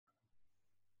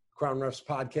Crown Refs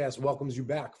Podcast welcomes you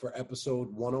back for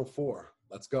episode 104.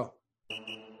 Let's go.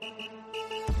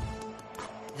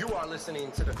 You are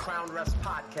listening to the Crown Refs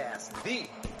Podcast, the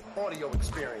audio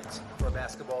experience for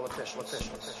basketball officials.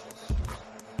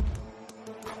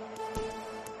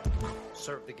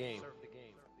 Serve the game.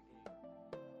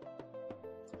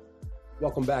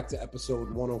 Welcome back to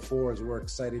episode 104 as we're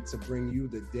excited to bring you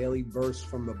the Daily Burst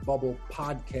from the Bubble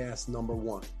podcast number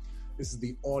 1. This is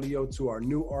the audio to our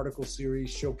new article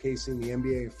series showcasing the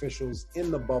NBA officials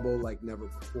in the bubble like never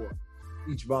before.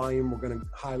 Each volume, we're going to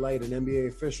highlight an NBA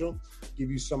official, give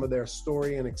you some of their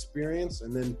story and experience,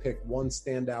 and then pick one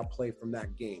standout play from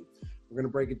that game. We're going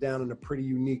to break it down in a pretty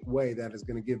unique way that is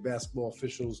going to give basketball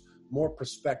officials more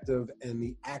perspective and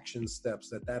the action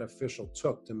steps that official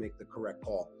took to make the correct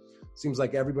call. Seems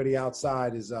like everybody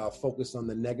outside is focused on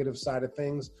the negative side of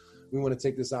things. We want to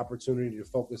take this opportunity to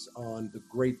focus on the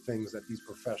great things that these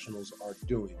professionals are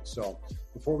doing. So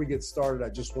before we get started, I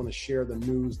just want to share the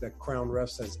news that Crown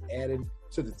Refs has added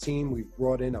to the team. We've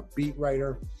brought in a beat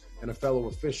writer and a fellow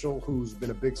official who's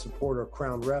been a big supporter of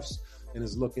Crown Refs and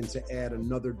is looking to add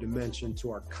another dimension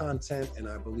to our content, and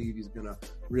I believe he's going to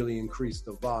really increase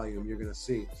the volume. You're going to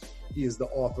see. He is the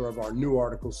author of our new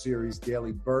article series,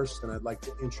 Daily Burst, and I'd like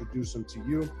to introduce him to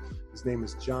you. His name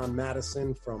is John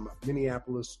Mattison from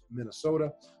Minneapolis,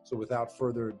 Minnesota. So without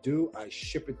further ado, I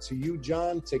ship it to you,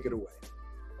 John. Take it away.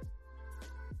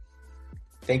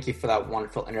 Thank you for that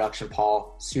wonderful introduction,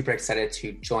 Paul. Super excited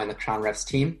to join the Crown Refs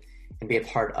team and be a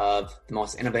part of the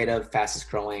most innovative, fastest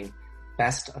growing,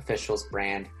 best officials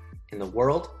brand in the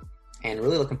world, and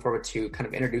really looking forward to kind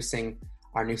of introducing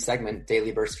our new segment,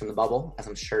 Daily Burst from the Bubble, as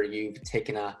I'm sure you've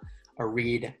taken a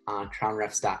read on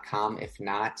crownrefs.com. If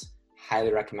not,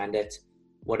 highly recommend it.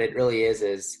 What it really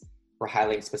is we're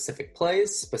highlighting specific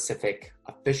plays, specific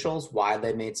officials, why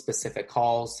they made specific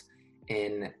calls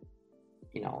in,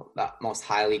 the most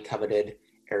highly coveted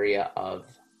area of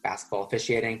basketball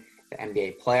officiating, the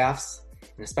NBA playoffs,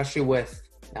 and especially with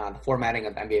the formatting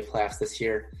of the NBA playoffs this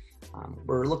year,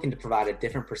 we're looking to provide a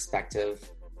different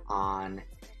perspective on,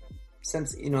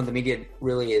 since, the media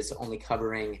really is only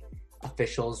covering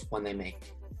officials when they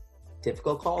make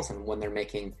difficult calls and when they're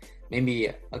making maybe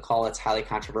a call that's highly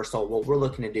controversial. What we're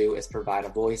looking to do is provide a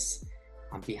voice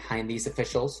behind these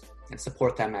officials and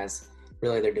support them as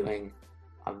really they're doing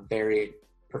a very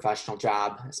professional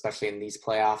job, especially in these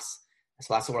playoffs.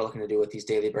 So that's what we're looking to do with these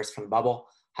Daily Bursts from the Bubble.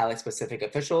 Highlight specific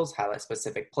officials, highlight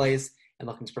specific plays, and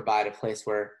looking to provide a place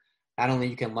where not only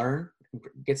you can learn,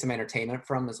 get some entertainment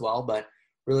from as well, but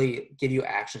really give you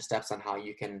action steps on how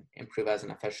you can improve as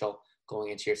an official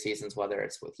going into your seasons, whether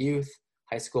it's with youth,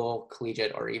 high school,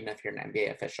 collegiate, or even if you're an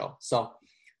NBA official. So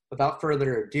without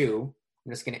further ado,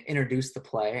 I'm just going to introduce the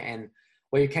play, and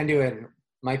what you can do and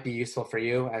might be useful for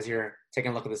you as you're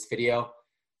taking a look at this video.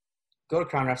 Go to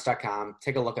crownrefs.com,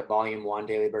 take a look at Volume 1,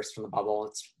 Daily Burst from the Bubble.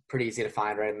 It's pretty easy to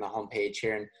find right on the homepage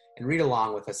here, and read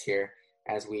along with us here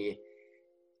as we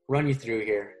run you through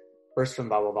here. Burst from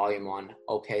the Bubble, Volume 1,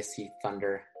 OKC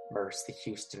Thunder versus the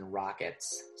Houston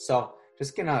Rockets. So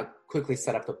just going to quickly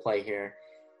set up the play here.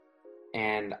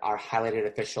 And our highlighted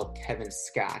official, Kevin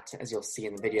Scott, as you'll see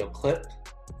in the video clip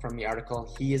from the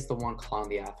article, he is the one calling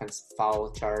the offensive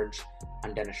foul charge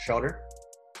on Dennis Schroeder.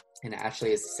 And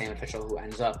actually is the same official who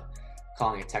ends up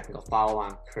calling a technical foul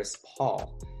on Chris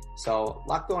Paul. So a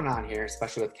lot going on here,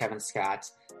 especially with Kevin Scott,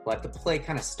 but the play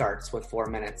kind of starts with 4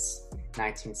 minutes,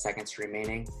 19 seconds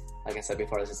remaining. Like I said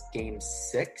before, this is Game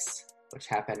 6, which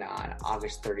happened on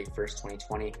August 31st,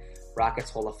 2020. Rockets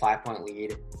hold a 5-point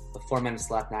lead with 4 minutes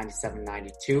left,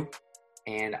 97-92.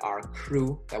 And our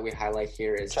crew that we highlight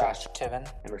here is Josh Kevin,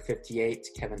 number 58,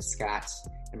 Kevin Scott,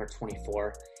 number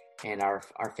 24, and our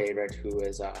favorite, who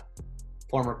is a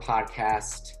former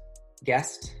podcast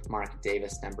guest, Mark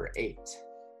Davis, number 8.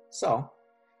 So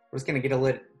we're just going to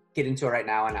get into it right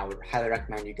now, and I would highly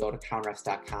recommend you go to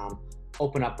crownrefs.com,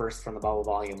 open up Burst from the Bubble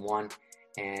Volume 1,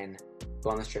 and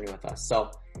go on this journey with us.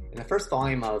 So in the first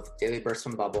volume of Daily Burst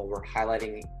from the Bubble, we're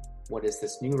highlighting what is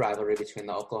this new rivalry between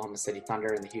the Oklahoma City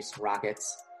Thunder and the Houston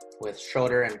Rockets, with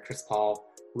Schroeder and Chris Paul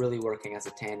really working as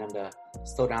a tandem to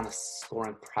slow down the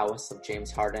scoring prowess of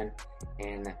James Harden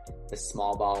and the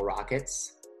small ball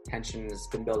Rockets. Tension has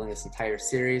been building this entire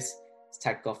series.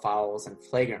 Technical fouls and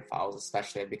flagrant fouls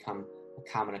especially have become a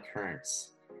common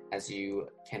occurrence, as you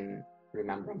can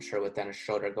remember, I'm sure, with Dennis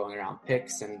Schroeder going around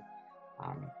picks and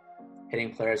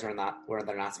hitting players where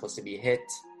they're not supposed to be hit.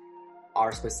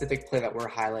 Our specific play that we're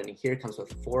highlighting here comes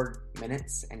with 4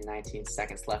 minutes and 19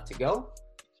 seconds left to go,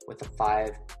 with a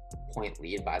 5-point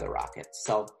lead by the Rockets.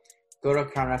 So go to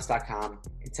crownrefs.com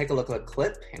and take a look at the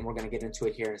clip, and we're going to get into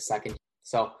it here in a second.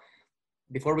 So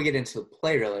before we get into the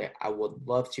play, really, I would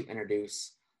love to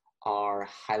introduce our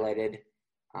highlighted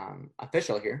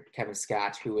official here, Kevin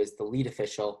Scott, who is the lead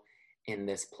official in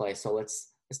this play. So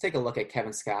let's take a look at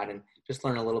Kevin Scott and just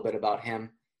learn a little bit about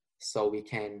him so we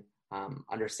can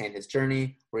understand his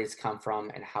journey, where he's come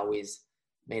from, and how he's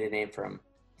made a name for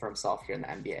himself here in the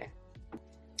NBA.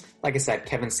 Like I said,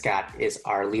 Kevin Scott is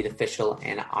our lead official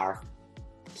and our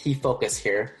key focus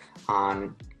here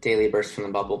on Daily Burst from the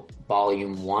Bubble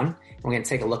Volume 1. We're going to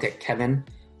take a look at Kevin,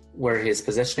 where his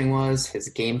positioning was, his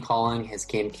game calling, his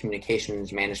game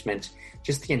communications management,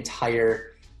 just the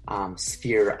entire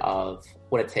sphere of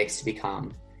what it takes to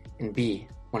become and be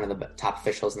one of the top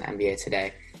officials in the NBA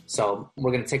today. So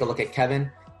we're going to take a look at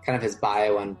Kevin, kind of his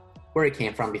bio and where he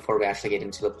came from before we actually get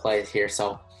into the play here.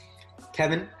 So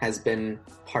Kevin has been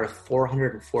part of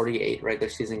 448 regular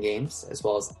season games, as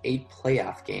well as 8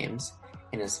 playoff games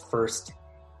in his first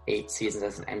 8 seasons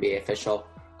as an NBA official,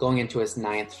 going into his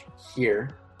 9th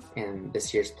year in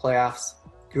this year's playoffs.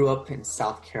 Grew up in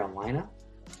South Carolina,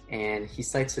 and he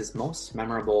cites his most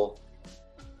memorable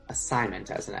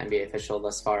assignment as an NBA official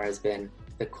thus far has been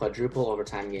the quadruple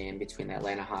overtime game between the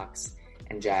Atlanta Hawks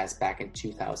and Jazz back in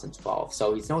 2012.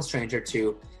 So he's no stranger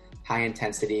to high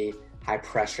intensity, high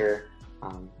pressure,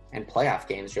 and playoff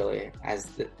games, really.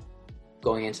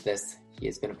 Going into this, he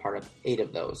has been a part of 8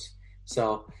 of those.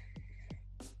 So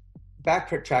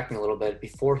backtracking a little bit,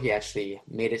 before he actually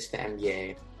made it to the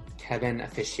NBA, Kevin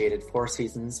officiated 4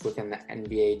 seasons within the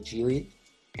NBA G League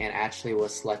and actually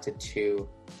was selected to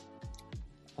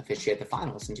officiate the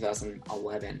finals in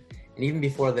 2011. And even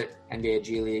before the NBA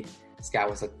G League, Scott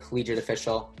was a collegiate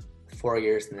official, 4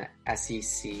 years in the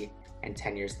SEC and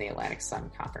 10 years in the Atlantic Sun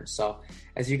Conference. So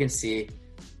as you can see,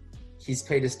 he's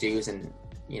paid his dues, and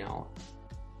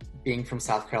being from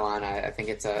South Carolina, I think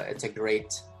it's a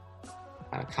great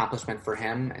accomplishment for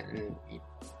him, and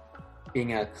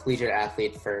being a collegiate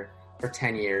athlete for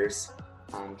 10 years,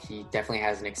 he definitely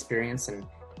has an experience, and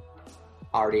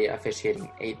already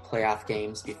officiating 8 playoff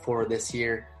games before this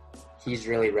year. He's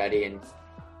really ready, and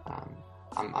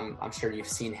I'm sure you've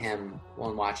seen him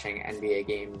when watching NBA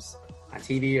games on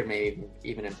TV or maybe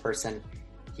even in person.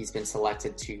 He's been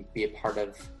selected to be a part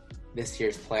of this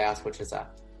year's playoffs, which is a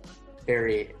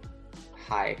very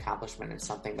high accomplishment and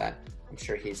something that I'm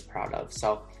sure he's proud of.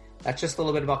 So that's just a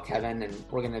little bit about Kevin, and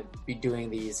we're going to be doing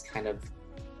these kind of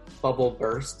bubble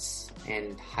bursts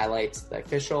and highlight the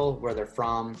official, where they're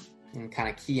from, and kind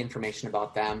of key information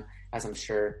about them, as I'm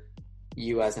sure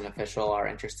you as an official are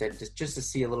interested, just to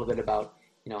see a little bit about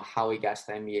how he got to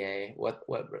the NBA,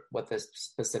 what the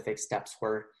specific steps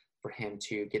were for him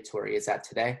to get to where he is at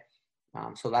today.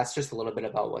 So that's just a little bit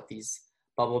about what these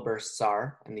bubble bursts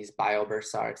are, and these bio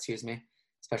bursts are,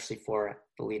 especially for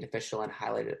the lead official and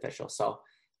highlighted official. So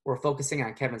we're focusing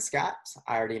on Kevin Scott.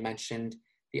 I already mentioned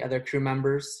the other crew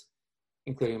members,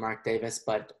 including Mark Davis,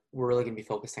 but we're really going to be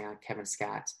focusing on Kevin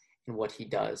Scott and what he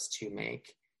does to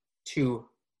make 2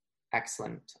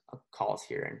 excellent calls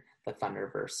here in the Thunder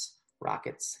versus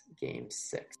Rockets Game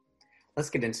 6.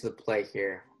 Let's get into the play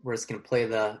here. We're just going to play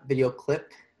the video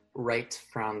clip right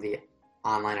from the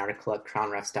online article at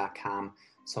crownrefs.com.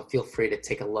 So feel free to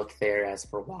take a look there as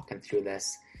we're walking through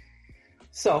this.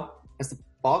 So as the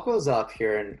ball goes up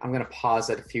here, and I'm going to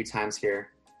pause it a few times here,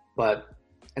 but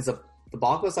as the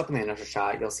ball goes up in the initial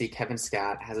shot, you'll see Kevin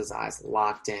Scott has his eyes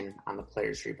locked in on the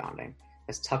players rebounding.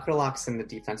 As Tucker locks in the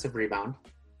defensive rebound,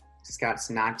 Scott's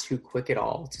not too quick at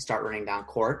all to start running down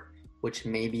court, which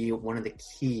may be one of the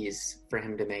keys for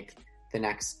him to make the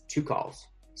next 2 calls,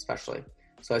 especially.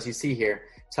 So as you see here,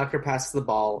 Tucker passes the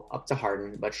ball up to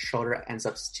Harden, but Schroeder ends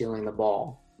up stealing the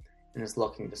ball and is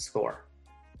looking to score.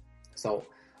 So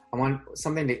I want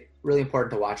something really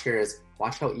important to watch here is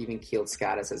watch how even-keeled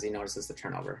Scott is as he notices the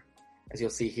turnover. As you'll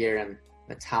see here in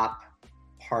the top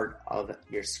part of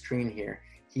your screen here,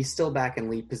 he's still back in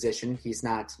lead position. He's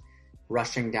not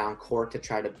rushing down court to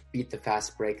try to beat the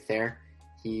fast break there.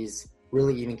 He's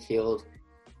really even-keeled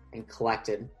and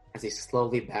collected as he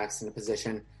slowly backs into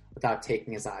position without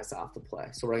taking his eyes off the play.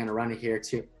 So we're going to run it here,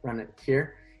 and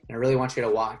I really want you to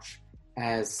watch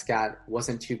as Scott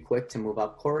wasn't too quick to move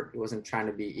up court. He wasn't trying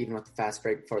to be even with the fast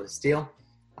break before the steal.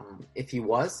 If he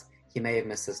was, he may have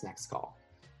missed his next call.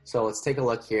 So let's take a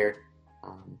look here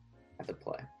at the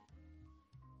play.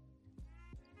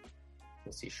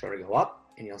 You'll see Schroeder go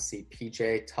up, and you'll see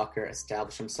PJ Tucker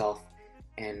establish himself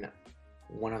in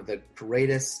one of the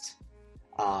greatest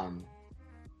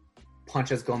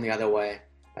punches going the other way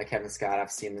by Kevin Scott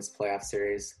I've seen this playoff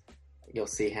series. You'll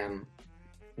see him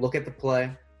look at the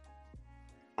play,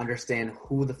 understand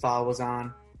who the foul was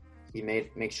on. He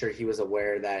make sure he was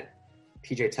aware that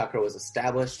PJ Tucker was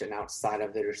established and outside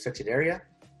of the restricted area.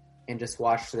 And just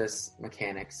watch this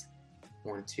mechanics.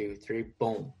 1, 2, 3,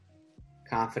 boom.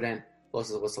 Confident, blows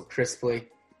the whistle crisply.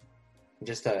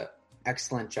 Just an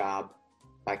excellent job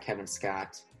by Kevin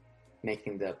Scott,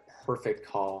 making the perfect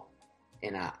call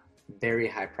in a very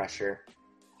high pressure,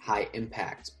 high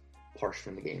impact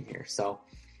portion of the game here. So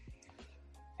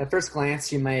at first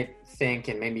glance, you might think,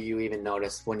 and maybe you even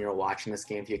noticed when you're watching this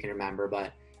game, if you can remember,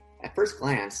 but at first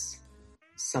glance,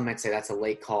 some might say that's a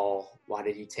late call. Why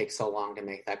did he take so long to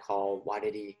make that call? Why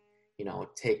did he,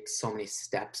 take so many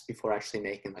steps before actually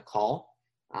making the call?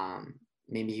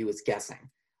 Maybe he was guessing.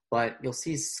 But you'll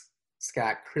see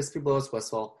Scott crisply blow his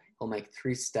whistle. He'll make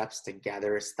 3 steps to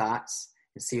gather his thoughts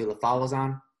and see who the foul was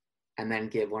on, and then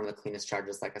give one of the cleanest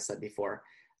charges, like I said before,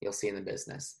 you'll see in the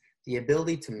business. The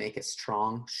ability to make a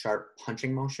strong, sharp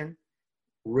punching motion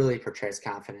really portrays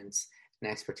confidence and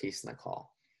expertise in the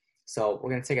call. So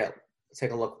we're going to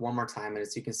take a look one more time, and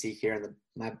as you can see here in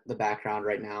the background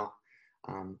right now,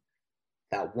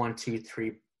 that 1, 2,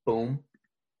 3, boom,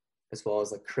 as well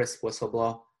as a crisp whistle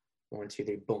blow, 1, 2,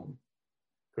 3, boom.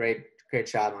 Great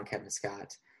job on Kevin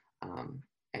Scott.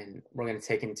 And we're going to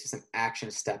take into some action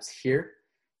steps here,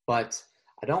 but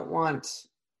I don't want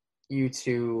you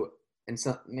to, and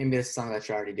so maybe this is something that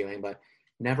you're already doing, but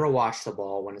never watch the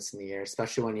ball when it's in the air,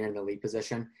 especially when you're in the lead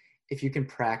position. If you can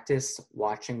practice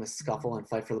watching the scuffle and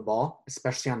fight for the ball,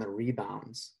 especially on the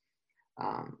rebounds,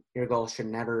 your goal should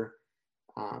never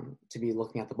to be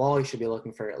looking at the ball. You should be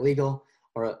looking for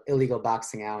illegal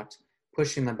boxing out,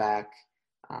 pushing them back,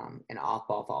 and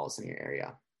off-ball fouls in your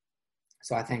area.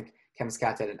 So I think Kevin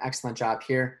Scott did an excellent job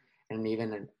here, and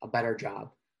even a better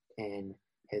job in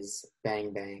his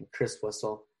bang, crisp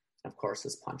whistle, and of course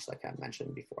his punch like I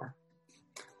mentioned before.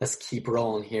 Let's keep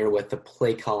rolling here with the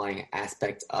play calling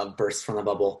aspect of Burst from the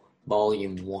Bubble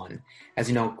Volume 1. As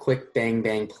you know, quick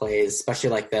bang plays, especially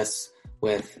like this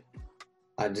with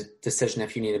a decision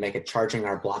if you need to make a charging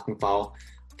or blocking foul,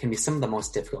 can be some of the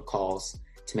most difficult calls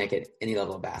to make at any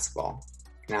level of basketball.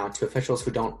 Now, to officials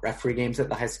who don't referee games at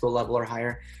the high school level or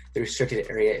higher, the restricted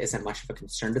area isn't much of a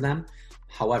concern to them.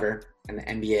 However, in the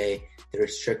NBA, the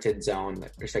restricted zone,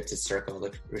 the restricted circle,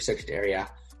 the restricted area,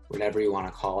 whatever you want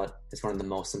to call it, is one of the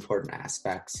most important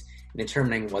aspects in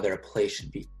determining whether a play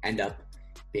should end up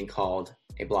being called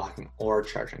a blocking or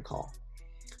charging call.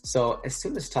 So as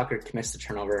soon as Tucker commits the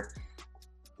turnover,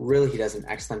 really he does an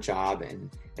excellent job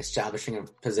in establishing a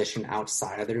position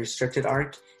outside of the restricted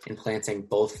arc and planting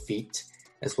both feet,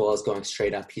 as well as going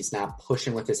straight up. He's not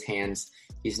pushing with his hands.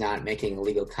 He's not making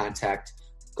illegal contact,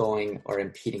 going or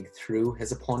impeding through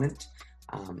his opponent.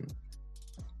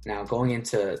 Now, going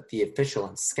into the official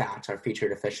and Scott, our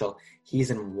featured official, he's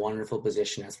in wonderful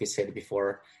position, as we stated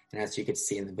before, and as you could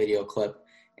see in the video clip.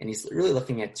 And he's really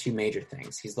looking at 2 major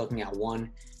things. He's looking at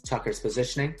 1, Tucker's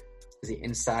positioning. Is he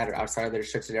inside or outside of the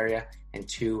restricted area? And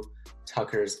 2,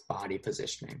 Tucker's body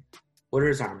positioning. What are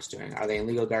his arms doing? Are they in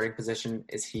legal guarding position?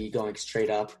 Is he going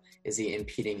straight up? Is he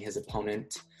impeding his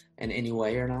opponent in any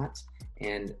way or not?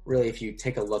 And really, if you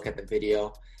take a look at the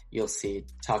video, you'll see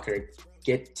Tucker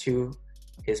get to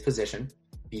his position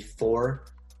before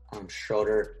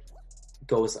Schroeder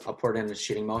goes upward in a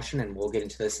shooting motion, and we'll get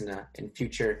into this in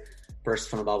future Bursts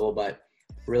from the Bubble, but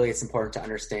really it's important to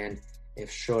understand if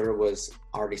Schroeder was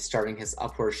already starting his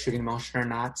upward shooting motion or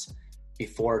not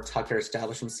before Tucker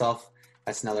established himself.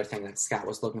 That's another thing that Scott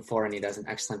was looking for, and he does an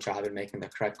excellent job in making the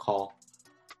correct call.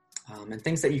 And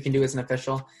things that you can do as an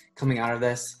official coming out of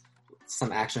this,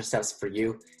 some action steps for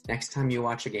you. Next time you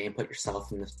watch a game, put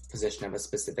yourself in the position of a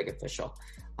specific official.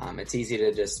 It's easy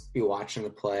to just be watching the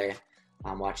play,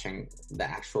 watching the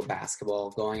actual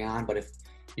basketball going on, but if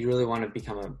you really want to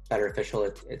become a better official,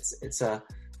 it's a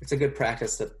good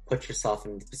practice to put yourself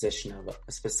in the position of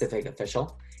a specific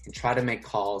official and try to make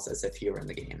calls as if you were in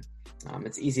the game.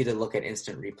 It's easy to look at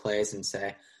instant replays and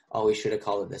say, oh, we should have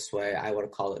called it this way. I would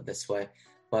have called it this way.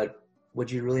 But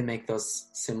would you really make those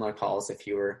similar calls if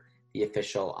you were the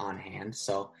official on hand?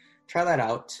 So try that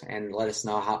out and let us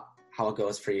know how it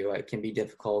goes for you. It can be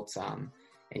difficult,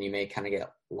 and you may kind of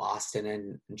get lost in it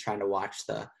and trying to watch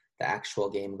the actual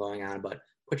game going on, but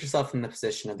put yourself in the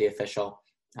position of the official.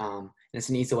 And it's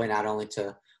an easy way not only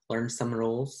to learn some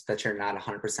rules that you're not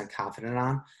 100% confident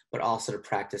on, but also to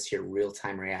practice your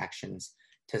real-time reactions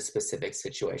to specific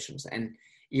situations. And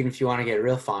even if you want to get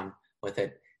real fun with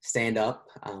it, stand up,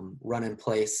 run in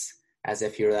place as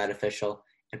if you're that official,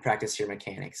 and practice your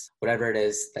mechanics. Whatever it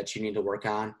is that you need to work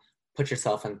on, put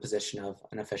yourself in the position of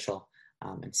an official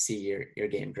and see your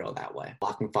game grow that way.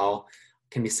 Blocking foul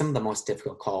can be some of the most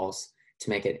difficult calls to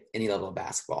make at any level of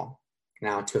basketball.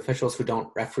 Now, to officials who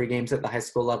don't referee games at the high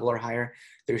school level or higher,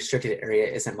 the restricted area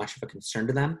isn't much of a concern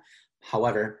to them.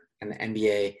 However, in the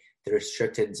NBA, the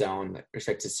restricted zone, the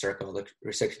restricted circle, the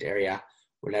restricted area,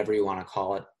 whatever you want to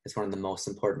call it, is one of the most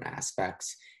important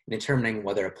aspects in determining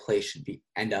whether a play should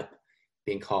end up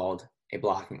being called a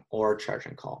blocking or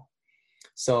charging call.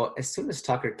 So as soon as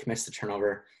Tucker commits the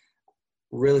turnover,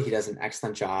 really he does an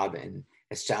excellent job in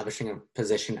establishing a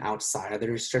position outside of the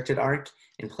restricted arc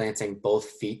and planting both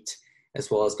feet, as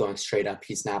well as going straight up.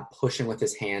 He's not pushing with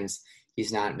his hands.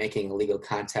 He's not making illegal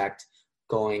contact,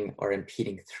 going or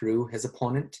impeding through his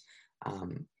opponent.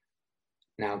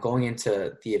 Now going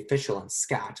into the official and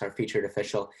Scott, our featured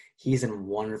official, he's in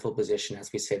wonderful position,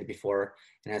 as we stated before,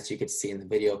 and as you could see in the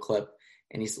video clip.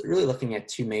 And he's really looking at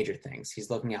two major things. He's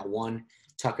looking at one,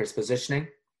 Tucker's positioning.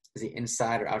 Is he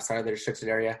inside or outside of the restricted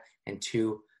area? And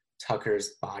two, Tucker's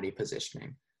body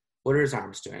positioning. What are his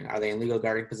arms doing? Are they in legal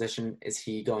guarding position? Is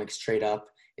he going straight up?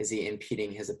 Is he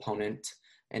impeding his opponent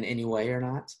in any way or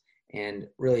not? And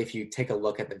really, if you take a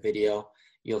look at the video,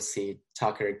 you'll see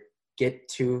Tucker get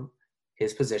to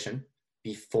his position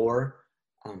before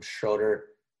Schroeder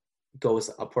goes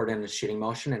upward in a shooting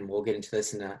motion. And we'll get into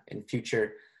this in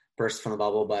future bursts from the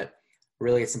bubble. But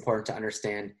really, it's important to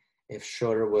understand if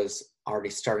Schroeder was already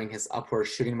starting his upward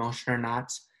shooting motion or not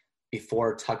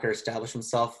before Tucker established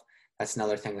himself. That's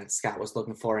another thing that Scott was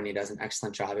looking for, and he does an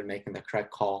excellent job in making the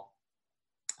correct call.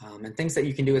 And things that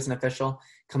you can do as an official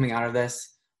coming out of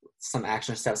this, some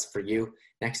action steps for you.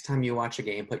 Next time you watch a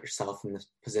game, put yourself in the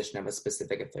position of a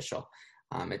specific official.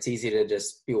 It's easy to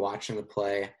just be watching the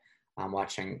play,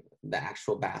 watching the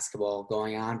actual basketball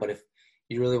going on. But if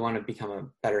you really want to become a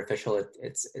better official,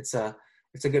 it's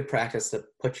a good practice to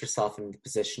put yourself in the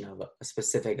position of a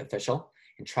specific official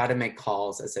and try to make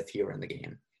calls as if you were in the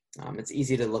game. It's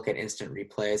easy to look at instant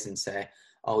replays and say,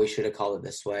 oh, we should have called it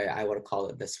this way. I would have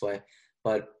called it this way.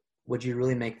 But would you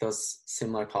really make those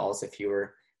similar calls if you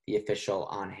were the official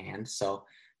on hand? So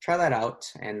try that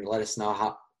out and let us know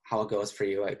how it goes for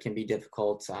you. It can be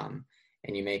difficult,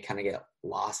 and you may kind of get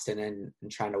lost in it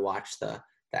and trying to watch the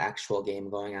actual game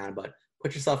going on. But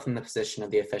put yourself in the position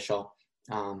of the official.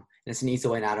 And it's an easy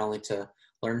way not only to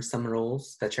learn some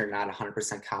rules that you're not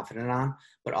 100% confident on,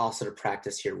 but also to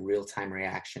practice your real-time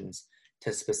reactions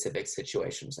to specific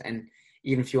situations. And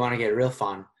even if you want to get real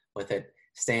fun with it,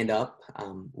 stand up,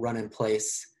 run in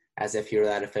place as if you're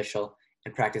that official,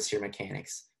 and practice your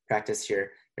mechanics. Practice your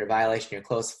violation, your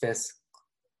closed fist,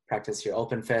 practice your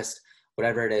open fist,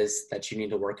 whatever it is that you need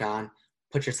to work on.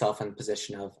 Put yourself in the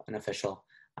position of an official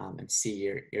and see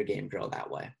your game grow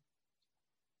that way.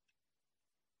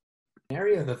 An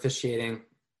area of officiating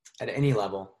at any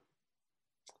level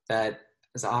that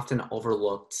is often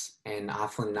overlooked and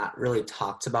often not really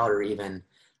talked about or even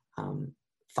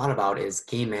thought about is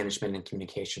game management and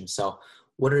communication. So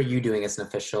what are you doing as an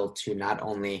official to not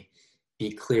only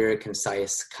be clear,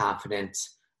 concise, confident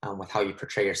with how you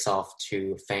portray yourself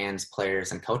to fans,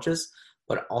 players, and coaches,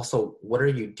 but also what are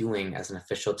you doing as an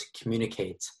official to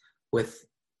communicate with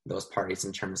those parties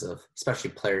in terms of especially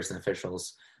players and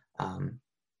officials,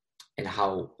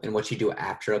 and what you do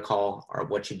after a call, or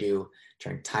what you do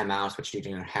during timeouts, what you do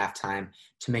during halftime,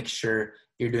 to make sure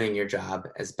you're doing your job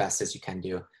as best as you can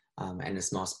do, and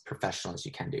as most professional as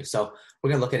you can do. So we're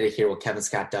going to look at it here, what Kevin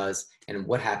Scott does and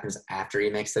what happens after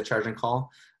he makes the charging call.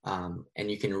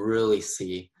 And you can really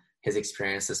see his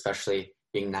experience, especially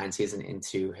being 9 seasons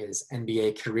into his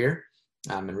NBA career,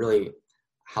 and really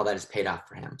how that has paid off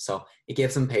for him. So it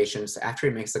gives him patience. After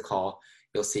he makes the call,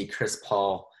 you'll see Chris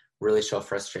Paul really show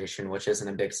frustration, which isn't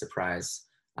a big surprise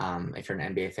if you're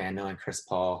an NBA fan, knowing Chris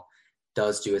Paul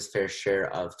does do his fair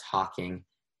share of talking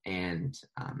and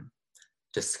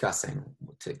discussing,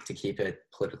 to keep it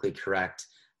politically correct,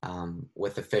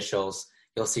 with officials.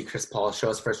 You'll see Chris Paul show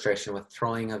his frustration with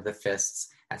throwing of the fists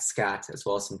at Scott, as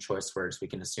well as some choice words we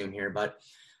can assume here. But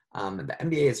the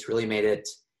NBA has really made it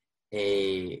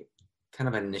a kind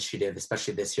of an initiative,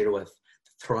 especially this year, with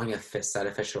throwing a fist at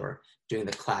official or doing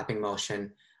the clapping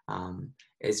motion.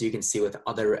 As you can see with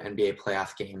other NBA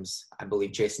playoff games, I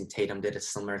believe Jason Tatum did a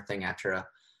similar thing after a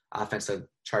offensive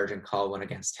charging call went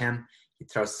against him. He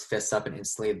throws his fists up and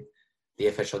instantly the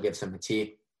official gives him a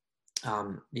T.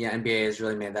 The NBA has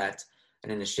really made that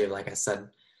an initiative, like I said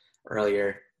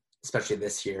earlier, especially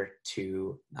this year,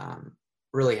 to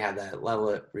really have that level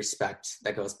of respect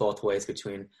that goes both ways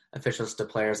between officials to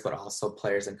players, but also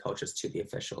players and coaches to the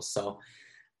officials. So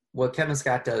what Kevin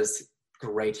Scott does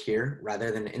great here,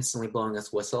 rather than instantly blowing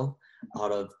his whistle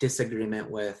out of disagreement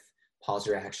with Paul's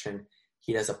reaction,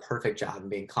 he does a perfect job of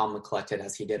being calm and collected,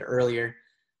 as he did earlier,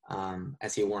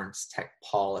 as he warrants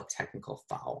Paul a technical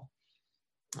foul.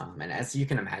 And as you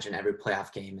can imagine, every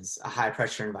playoff game is a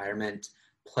high-pressure environment.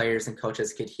 Players and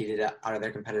coaches get heated out of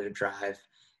their competitive drive,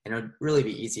 and it would really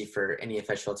be easy for any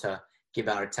official to give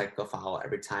out a technical foul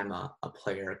every time a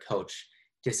player or coach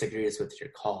disagrees with your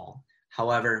call.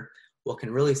 However, what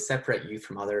can really separate you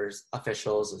from other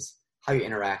officials is how you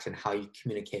interact and how you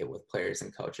communicate with players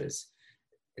and coaches.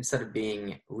 Instead of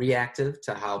being reactive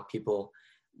to how people,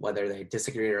 whether they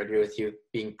disagree or agree with you,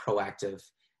 being proactive.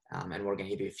 And we're going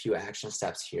to give you a few action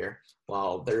steps here.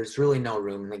 While there's really no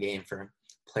room in the game for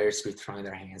players to be throwing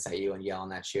their hands at you and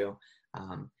yelling at you,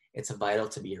 it's vital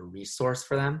to be a resource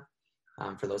for them,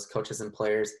 for those coaches and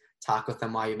players. Talk with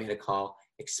them while you made a call,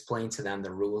 explain to them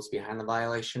the rules behind the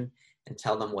violation, and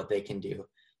tell them what they can do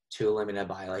to eliminate a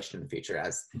violation in the future,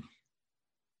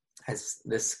 as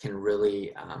this can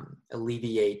really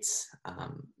alleviate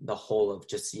the whole of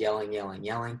just yelling,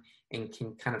 and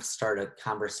can kind of start a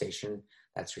conversation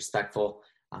that's respectful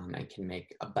and can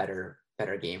make a better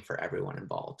game for everyone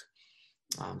involved.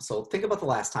 So think about the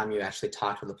last time you actually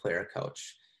talked with a player or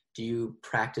coach. Do you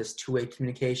practice two-way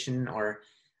communication? Or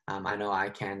I know I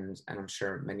can, and I'm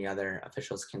sure many other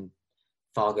officials can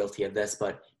fall guilty of this,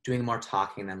 but doing more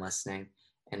talking than listening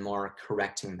and more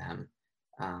correcting them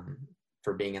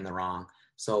for being in the wrong.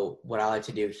 So what I like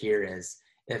to do here is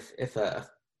if a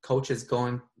coach is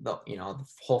going, the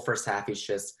whole first half, he's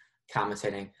just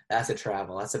commentating, that's a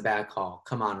travel, that's a bad call,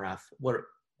 come on ref, what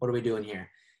are we doing here?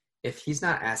 If he's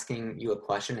not asking you a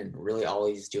question and really all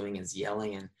he's doing is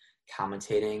yelling and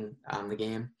commentating the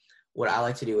game, what I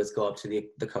like to do is go up to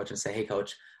the coach and say, hey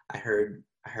coach, I heard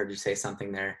you say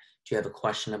something there. Do you have a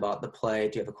question about the play?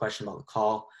 Do you have a question about the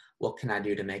call? What can I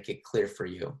do to make it clear for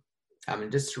you?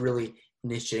 And just really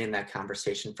initiating that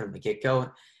conversation from the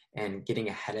get-go and getting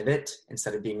ahead of it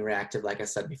instead of being reactive, like I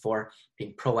said before,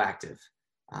 being proactive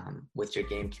with your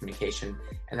game communication,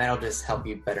 and that'll just help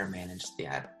you better manage the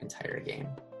entire game.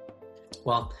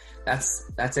 Well, that's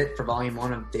it for volume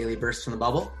 1 of Daily Burst from the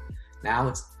Bubble. Now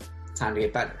it's time to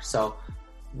get better. So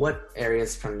what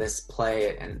areas from this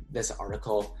play and this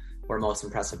article were most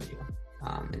impressive with you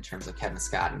in terms of Kevin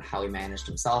Scott and how he managed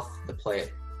himself, the play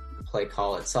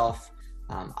call itself?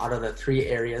 Out of the 3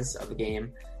 areas of the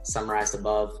game summarized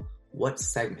above, what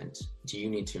segment do you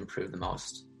need to improve the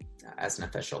most as an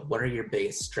official? What are your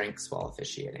biggest strengths while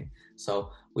officiating?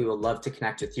 So we would love to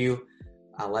connect with you.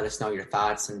 Let us know your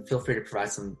thoughts, and feel free to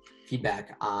provide some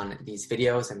feedback on these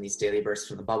videos and these daily bursts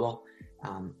from the bubble,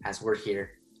 as we're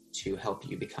here to help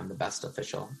you become the best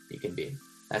official you can be.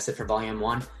 That's it for volume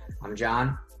 1. I'm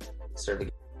John. Serve the game.